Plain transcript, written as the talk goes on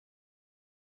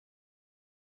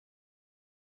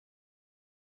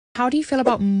How do you feel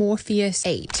about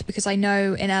Morpheus8? Because I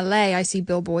know in LA, I see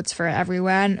billboards for it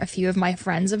everywhere, and a few of my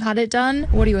friends have had it done.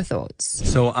 What are your thoughts?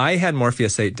 So I had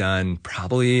Morpheus8 done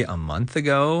probably a month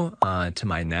ago to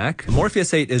my neck.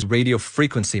 Morpheus8 is radio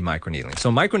frequency microneedling. So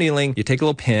microneedling, you take a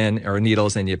little pin or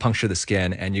needles and you puncture the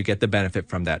skin and you get the benefit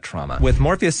from that trauma. With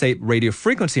Morpheus8 radio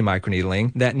frequency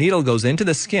microneedling, that needle goes into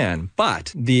the skin,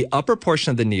 but the upper portion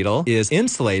of the needle is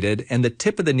insulated and the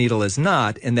tip of the needle is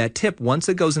not. And that tip, once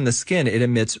it goes in the skin, it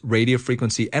emits radio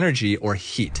frequency energy or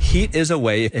heat. Heat is a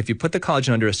way, if you put the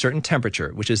collagen under a certain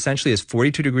temperature, which essentially is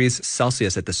 42 degrees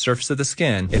Celsius at the surface of the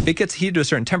skin, if it gets heated to a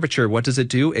certain temperature, what does it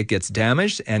do? It gets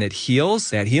damaged and it heals.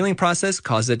 That healing process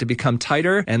causes it to become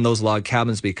tighter, and those log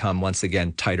cabins become once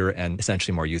again tighter and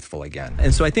essentially more youthful again.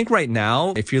 And so I think right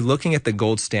now, if you're looking at the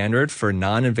gold standard for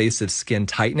non-invasive skin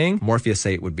tightening,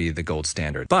 Morpheus8 would be the gold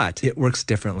standard, but it works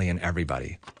differently in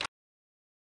everybody.